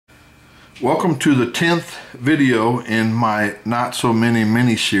Welcome to the 10th video in my not so many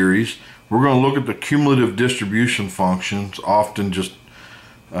mini series. We're going to look at the cumulative distribution functions, often just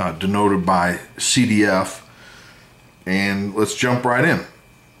denoted by CDF, and let's jump right in.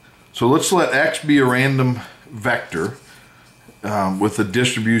 So let's let x be a random vector with a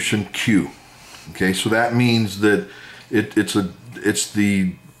distribution q. Okay, so that means that it's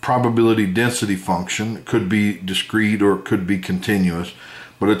the probability density function. It could be discrete or it could be continuous,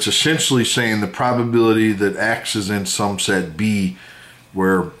 but it's essentially saying the probability that x is in some set B,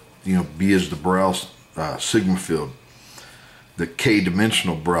 where B is the Borel sigma field, the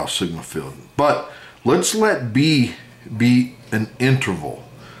k-dimensional Borel sigma field. But let's let B be an interval,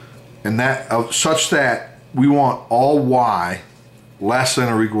 and that such that we want all y less than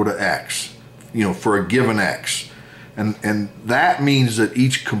or equal to x, for a given x. And that means that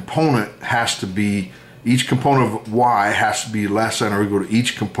each component of y has to be less than or equal to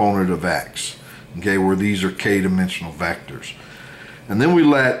each component of x, okay, where these are k-dimensional vectors. And then we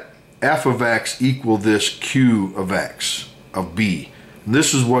let f of x equal this q of x, of b. And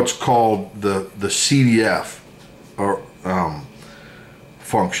this is what's called the CDF, or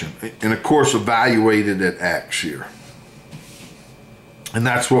function, and of course evaluated at x here. And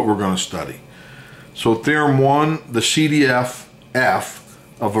that's what we're going to study. So theorem 1, the CDF f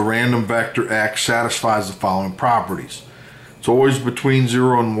of a random vector x satisfies the following properties. It's always between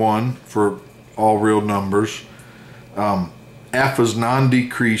 0 and 1 for all real numbers. F is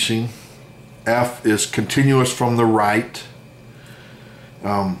non-decreasing. F is continuous from the right.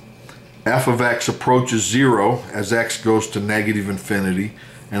 F of x approaches 0 as x goes to negative infinity,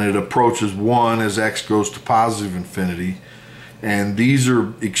 and it approaches 1 as x goes to positive infinity. And these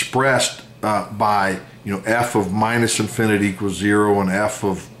are expressed by f of minus infinity equals 0 and f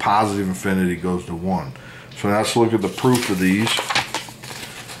of positive infinity goes to 1. So now let's look at the proof of these.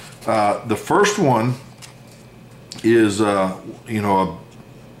 The first one is a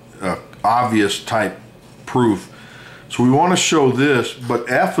obvious type proof. So we want to show this, but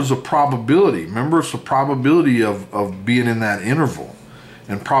f is a probability. Remember, it's a probability of being in that interval,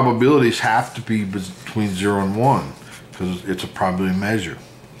 and probabilities have to be between 0 and 1 because it's a probability measure.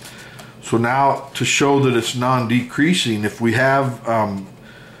 So now, to show that it's non-decreasing, if we have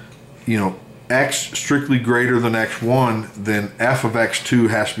x strictly greater than x1, then f of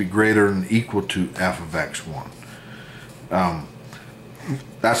x2 has to be greater than or equal to f of x1.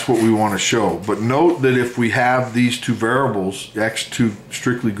 That's what we want to show. But note that if we have these two variables, x2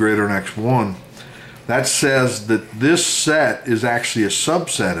 strictly greater than x1, that says that this set is actually a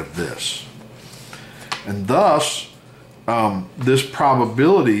subset of this. And thus, this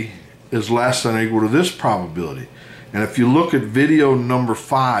probability is less than or equal to this probability. And if you look at video number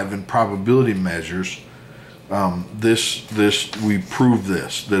 5 in probability measures, we prove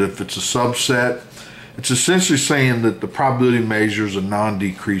this, that if it's a subset, it's essentially saying that the probability measure is a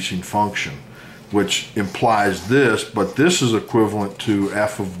non-decreasing function, which implies this, but this is equivalent to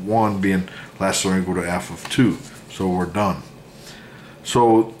f of 1 being less than or equal to f of 2. So we're done.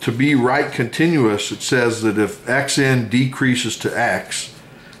 So to be right continuous, it says that if xn decreases to x,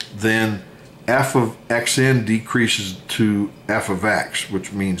 then f of xn decreases to f of x,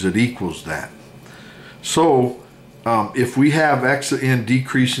 which means it equals that. So if we have xn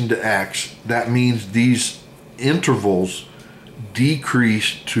decreasing to x, that means these intervals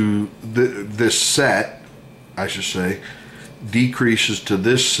decrease to this set, I should say, decreases to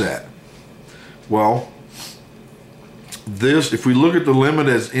this set. Well, this, if we look at the limit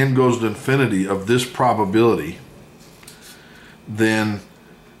as n goes to infinity of this probability, then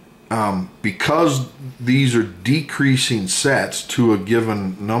because these are decreasing sets to a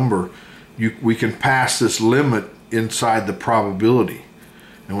given number, we can pass this limit inside the probability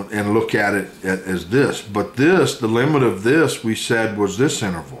and look at it as this. But this, the limit of this, we said was this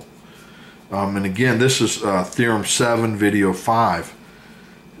interval. And again, this is theorem 7, video 5.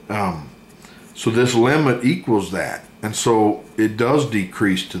 So this limit equals that. And so it does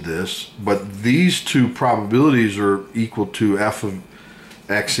decrease to this, but these two probabilities are equal to f of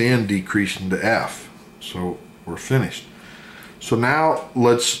xn decreasing to f. So we're finished. So now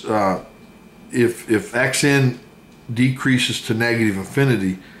let's, if xn decreases to negative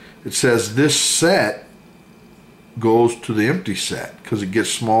infinity, it says this set goes to the empty set because it gets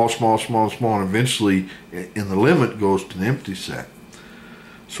smaller, smaller, smaller, smaller, and eventually in the limit goes to the empty set.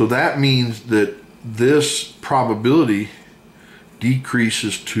 So that means that this probability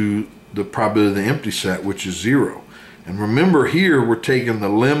decreases to the probability of the empty set, which is 0. And remember, here we're taking the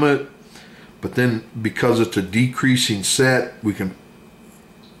limit, but then because it's a decreasing set, we can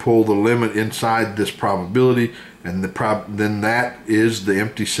pull the limit inside this probability, and then that is the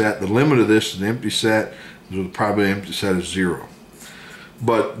empty set. The limit of this is the empty set, so the probability of the empty set is 0.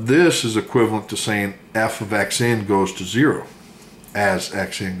 But this is equivalent to saying f of xn goes to 0 as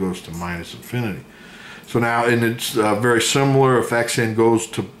xn goes to minus infinity. So now, and it's very similar. If xn goes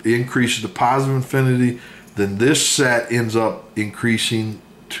to increases to positive infinity, then this set ends up increasing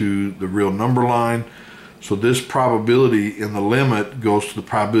to the real number line. So this probability in the limit goes to the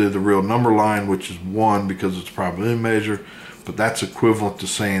probability of the real number line, which is 1 because it's a probability measure, but that's equivalent to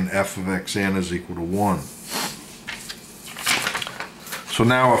saying f of xn is equal to 1. So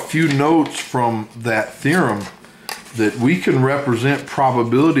now a few notes from that theorem, that we can represent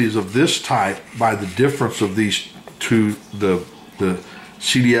probabilities of this type by the difference of these two, the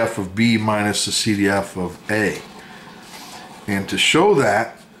CDF of B minus the CDF of A. And to show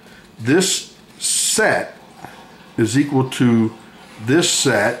that, this set is equal to this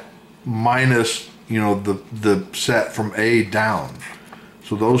set minus, the set from A down.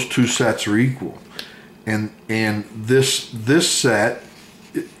 So those two sets are equal. And this set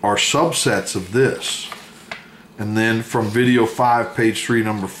are subsets of this. And then from video 5, page 3,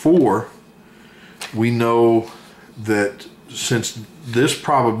 number 4, we know that since this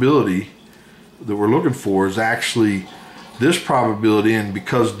probability that we're looking for is actually this probability, and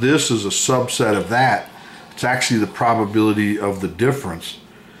because this is a subset of that, it's actually the probability of the difference.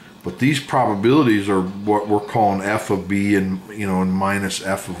 But these probabilities are what we're calling f of B and and minus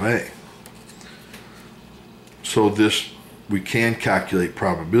f of A. So this, we can calculate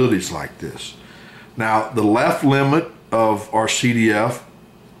probabilities like this. Now the left limit of our CDF,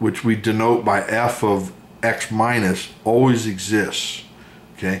 which we denote by f of x minus, always exists.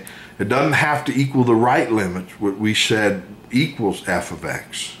 Okay, it doesn't have to equal the right limit, what we said equals f of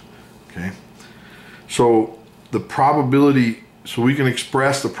x. Okay, so the probability, so we can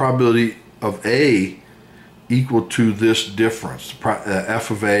express the probability of A equal to this difference,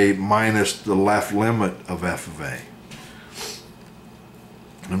 f of A minus the left limit of f of A.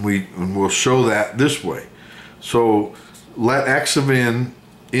 And we'll show that this way. So let x of n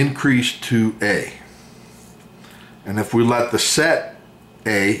increase to A. And if we let the set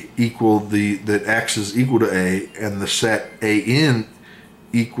A equal that x is equal to A, and the set an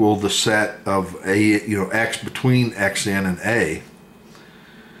equal the set of A, x between xn and A,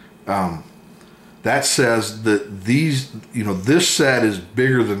 that says that this set is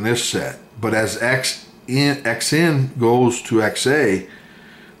bigger than this set. But as xn goes to xa,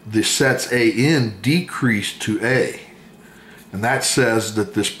 the sets an decrease to A. And that says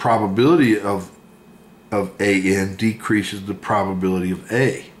that this probability of an decreases the probability of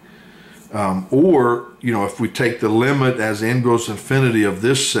A. Or, if we take the limit as n goes to infinity of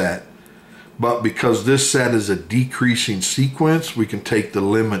this set, but because this set is a decreasing sequence, we can take the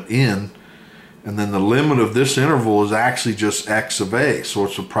limit in, and then the limit of this interval is actually just x of A, so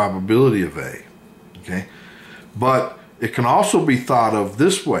it's a probability of A. Okay, but it can also be thought of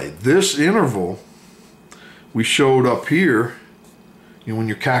this way. This interval we showed up here, when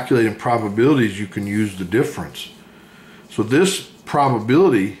you're calculating probabilities, you can use the difference. So this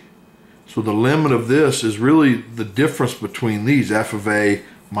probability, so the limit of this is really the difference between these, f of A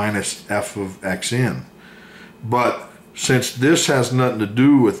minus f of xn. But since this has nothing to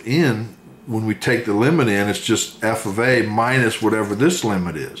do with n, when we take the limit in, it's just f of A minus whatever this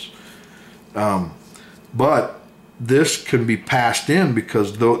limit is. But this can be passed in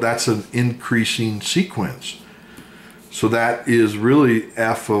because that's an increasing sequence. So that is really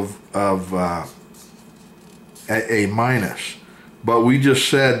f of A minus. But we just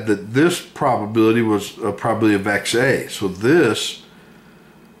said that this probability was a probability of xa. So this,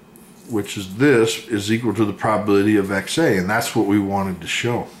 which is this, is equal to the probability of xa. And that's what we wanted to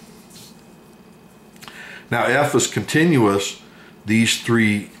show. Now f is continuous. These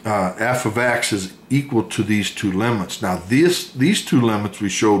three, f of x is equal to these two limits. Now these two limits we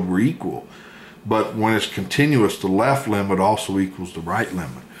showed were equal. But when it's continuous, the left limit also equals the right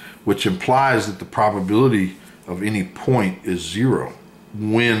limit, which implies that the probability of any point is 0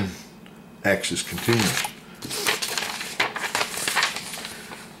 when x is continuous.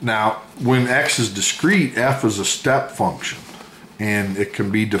 Now, when x is discrete, f is a step function, and it can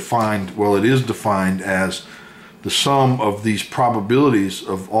be defined, well, it is defined as the sum of these probabilities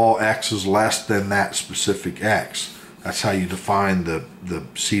of all x's less than that specific x. That's how you define the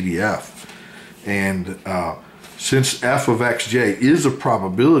CDF. And since f of xj is a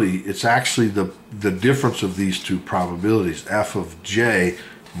probability, it's actually the difference of these two probabilities, f of j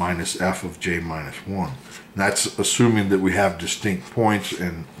minus f of j minus 1. And that's assuming that we have distinct points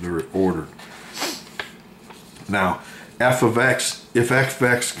and they're ordered. Now, f of x, if f of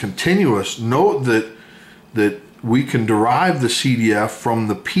x continuous, note that we can derive the CDF from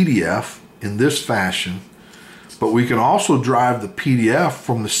the PDF in this fashion, but we can also derive the PDF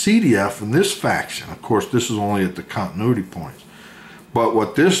from the CDF in this fashion. Of course, this is only at the continuity points. But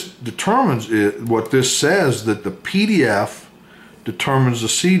what this determines is, what this says, that the PDF determines the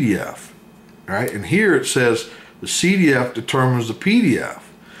CDF, right? And here it says the CDF determines the PDF.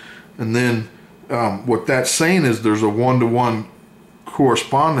 And then what that's saying is there's a one-to-one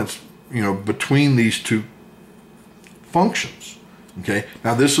correspondence, you know, between these two functions. Okay,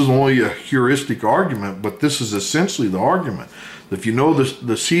 now this is only a heuristic argument, but this is essentially the argument. If you know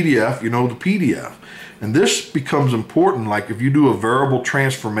the CDF, you know the PDF. And this becomes important, like if you do a variable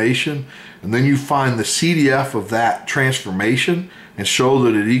transformation and then you find the CDF of that transformation and show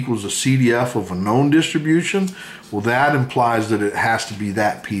that it equals the CDF of a known distribution, well, that implies that it has to be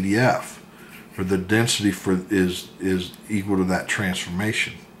that PDF, or the density is equal to that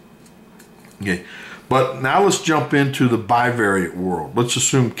transformation. Okay, but now let's jump into the bivariate world. Let's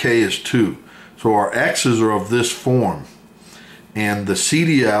assume k is 2. So our x's are of this form, and the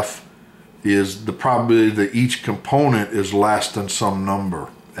CDF is the probability that each component is less than some number,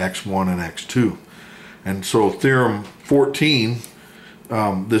 x1 and x2. And so theorem 14,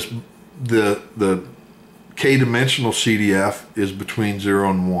 the k-dimensional CDF is between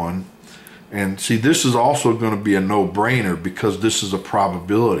 0 and 1. And see, this is also going to be a no-brainer because this is a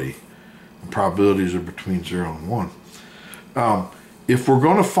probability. And probabilities are between 0 and 1. If we're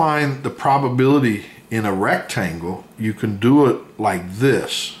going to find the probability in a rectangle, you can do it like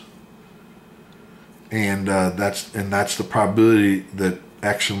this. And that's the probability that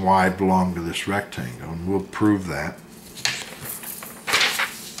x and y belong to this rectangle, and we'll prove that.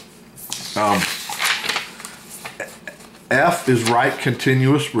 F is right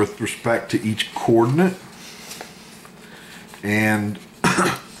continuous with respect to each coordinate, and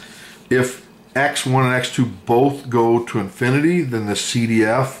if x1 and x2 both go to infinity, then the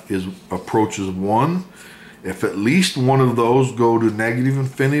CDF approaches 1. If at least one of those go to negative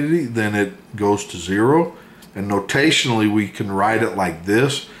infinity, then it goes to 0. And notationally, we can write it like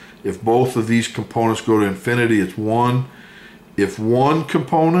this. If both of these components go to infinity, it's 1. If one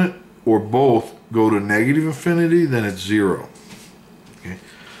component or both go to negative infinity, then it's 0. Okay.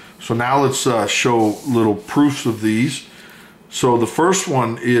 So now let's show little proofs of these. So the first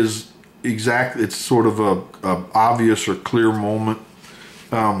one is it's sort of a obvious or clear moment.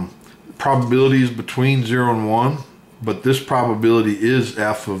 Probability is between 0 and 1, but this probability is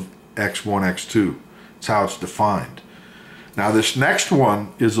f of x1, x2. That's how it's defined. Now this next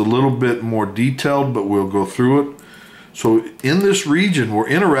one is a little bit more detailed, but we'll go through it. So in this region, we're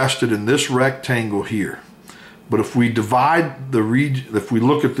interested in this rectangle here. But if we divide the region, if we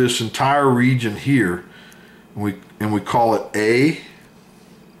look at this entire region here, and we call it A,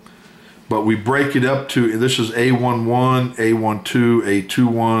 but we break it up to, this is A11, A12,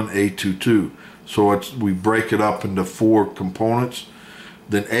 A21, A22. So we break it up into 4 components.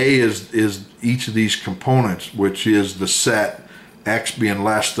 Then A is each of these components, which is the set x being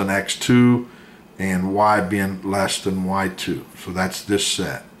less than x2 and y being less than y2. So that's this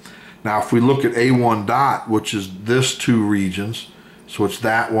set. Now if we look at A1 dot, which is this 2 regions, so it's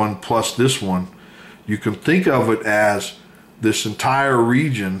that one plus this one, you can think of it as this entire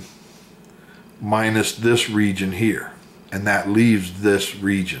region minus this region here, and that leaves this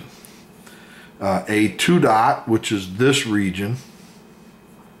region. A2 dot, which is this region,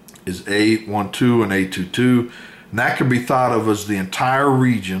 is A12 and A22, and that can be thought of as the entire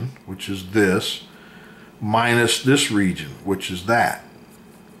region, which is this, minus this region, which is that.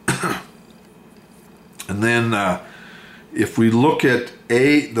 And then if we look at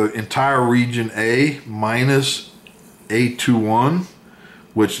the entire region A minus A21,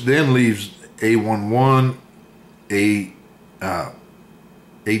 which then leaves A11, A12,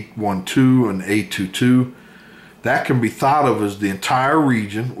 and A22, that can be thought of as the entire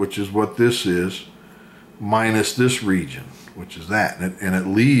region, which is what this is, minus this region, which is that, and it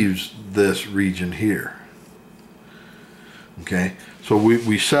leaves this region here. Okay, so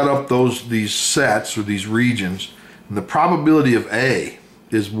we set up these sets or these regions, and the probability of A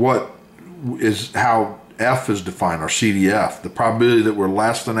is how F is defined, or CDF, the probability that we're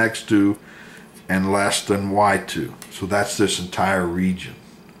less than x2 and less than y2. So that's this entire region.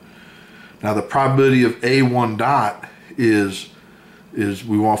 Now the probability of A1 dot is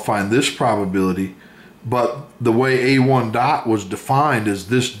we want to find this probability, but the way A1 dot was defined is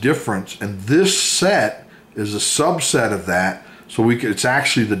this difference, and this set is a subset of that, so it's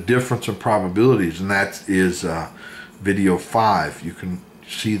actually the difference in probabilities, and that is video 5. You can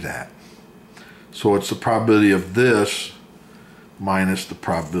see that. So it's the probability of this minus the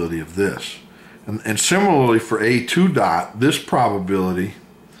probability of this. And similarly for A2 dot, this probability,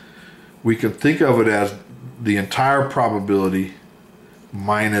 we can think of it as the entire probability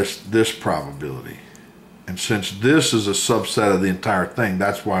minus this probability. And since this is a subset of the entire thing,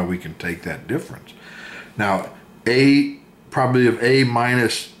 that's why we can take that difference. Now, probability of A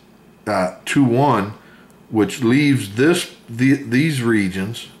minus 2, 1, which leaves these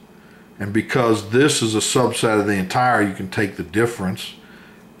regions, and because this is a subset of the entire, you can take the difference,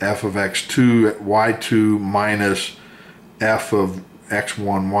 f of x2 at y2 minus f of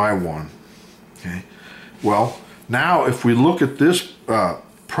x1 y1. Okay. Well, now if we look at this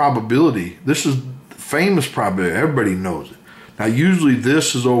probability, this is famous probability, everybody knows it. Now usually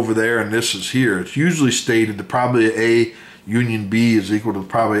this is over there and this is here. It's usually stated the probability of A union B is equal to the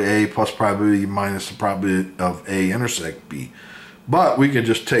probability of A plus probability minus the probability of A intersect B. But we can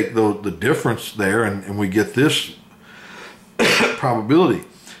just take the difference there and we get this probability.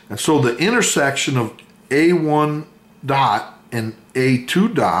 And so the intersection of A1 dot and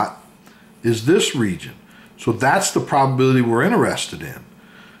A2 dot is this region. So that's the probability we're interested in.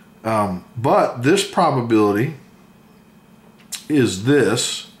 But this probability is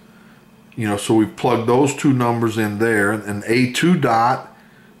this, you know, so we plug those two numbers in there, and A2 dot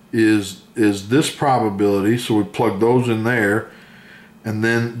is this probability, so we plug those in there, and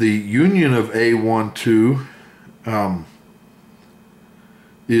then the union of A1, 2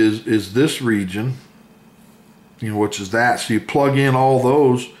 is this region, you know, which is that. So you plug in all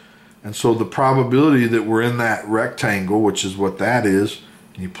those, and so the probability that we're in that rectangle, which is what that is,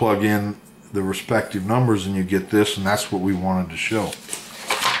 you plug in the respective numbers and you get this, and that's what we wanted to show.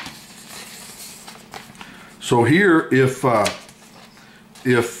 So here, if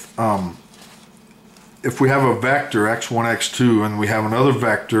we have a vector x1, x2, and we have another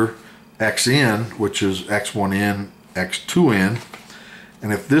vector xn, which is x1n, x2n,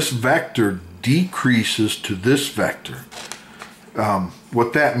 and if this vector decreases to this vector,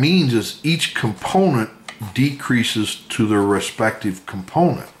 what that means is each component decreases to their respective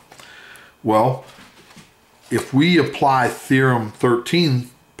component. Well, if we apply theorem 13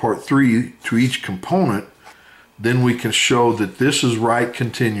 part 3 to each component, then we can show that this is right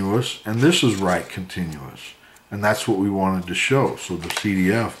continuous and this is right continuous, and that's what we wanted to show. So the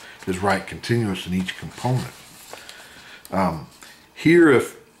CDF is right continuous in each component. Here,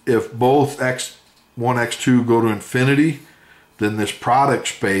 if both x1, x2 go to infinity, then this product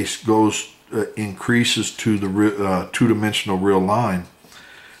space increases to the two-dimensional real line,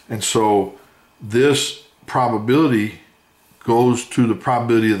 and so this probability goes to the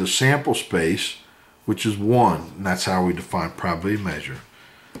probability of the sample space, which is 1, and that's how we define probability measure.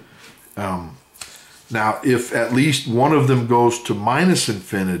 Now, if at least one of them goes to minus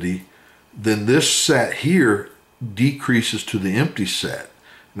infinity, then this set here decreases to the empty set.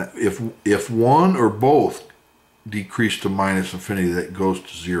 Now, if one or both decrease to minus infinity, that goes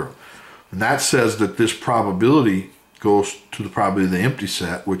to 0. And that says that this probability goes to the probability of the empty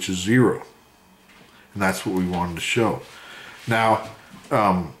set, which is 0. And that's what we wanted to show. Now,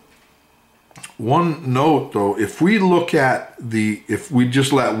 one note though, if we look at if we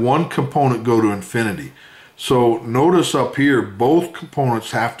just let one component go to infinity, so notice up here, both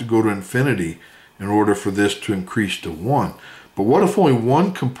components have to go to infinity in order for this to increase to 1. But what if only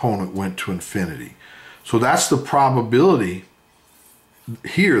one component went to infinity? So that's the probability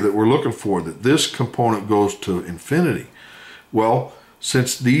here that we're looking for, that this component goes to infinity. Well,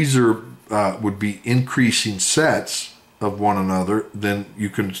 since these are would be increasing sets of one another, then you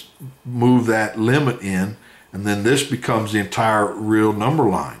can move that limit in, and then this becomes the entire real number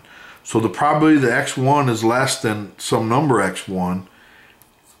line. So the probability that x1 is less than some number x1,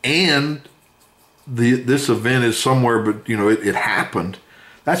 and this event is somewhere, but you know it happened.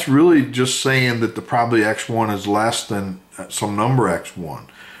 That's really just saying that the probability x1 is less than some number x1.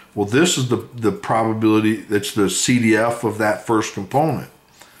 Well, this is the probability, that's the CDF of that first component.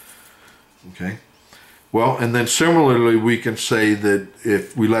 Okay. Well, and then similarly, we can say that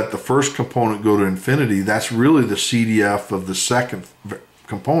if we let the first component go to infinity, that's really the CDF of the second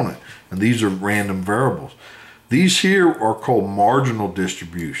component. And these are random variables. These here are called marginal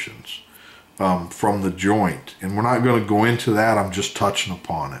distributions from the joint. And we're not going to go into that. I'm just touching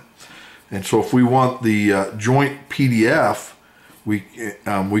upon it. And so if we want the joint PDF, we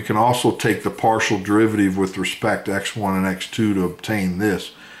can also take the partial derivative with respect to x1 and x2 to obtain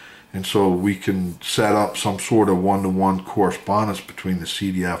this. And so we can set up some sort of one-to-one correspondence between the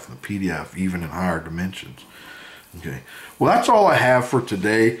CDF and the PDF, even in higher dimensions. Okay. Well, that's all I have for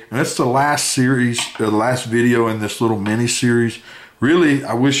today. And that's the last series, the last video in this little mini series Really,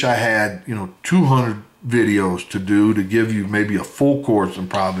 I wish I had, 200 videos to do to give you maybe a full course in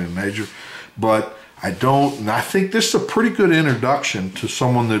probability measure, but I don't. And I think this is a pretty good introduction to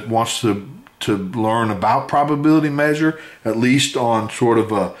someone that wants to learn about probability measure, at least on sort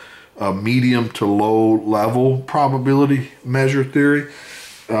of a medium to low level probability measure theory.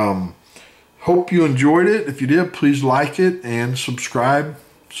 Hope you enjoyed it. If you did, please like it and subscribe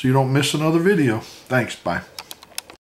so you don't miss another video. Thanks. Bye.